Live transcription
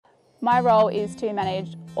My role is to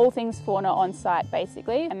manage all things fauna on site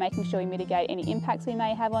basically, and making sure we mitigate any impacts we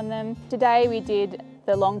may have on them. Today we did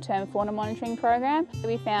the long-term fauna monitoring program.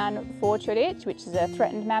 We found 4 chuditch, which is a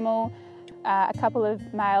threatened mammal, a couple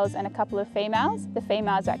of males and a couple of females. The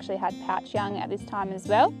females actually had pouch young at this time as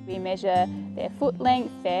well. We measure their foot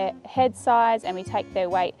length, their head size, and we take their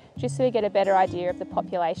weight just so we get a better idea of the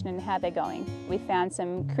population and how they're going. We found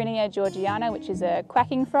some Crinia georgiana, which is a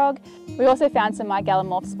quacking frog. We also found some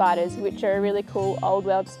mygalomorph spiders, which are a really cool old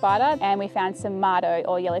world spider, and we found some mardo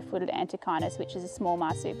or yellow-footed antechinus, which is a small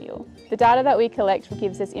marsupial. The data that we collect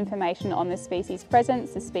gives us information on the species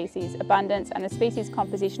presence, the species abundance, and the species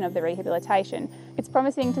composition of the rehabilitation. It's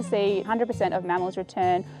promising to see 100% of mammals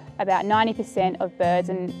return, about 90% of birds,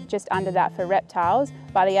 and just under that for reptiles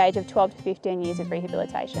by the age of 12 to 15 years of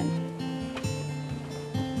rehabilitation.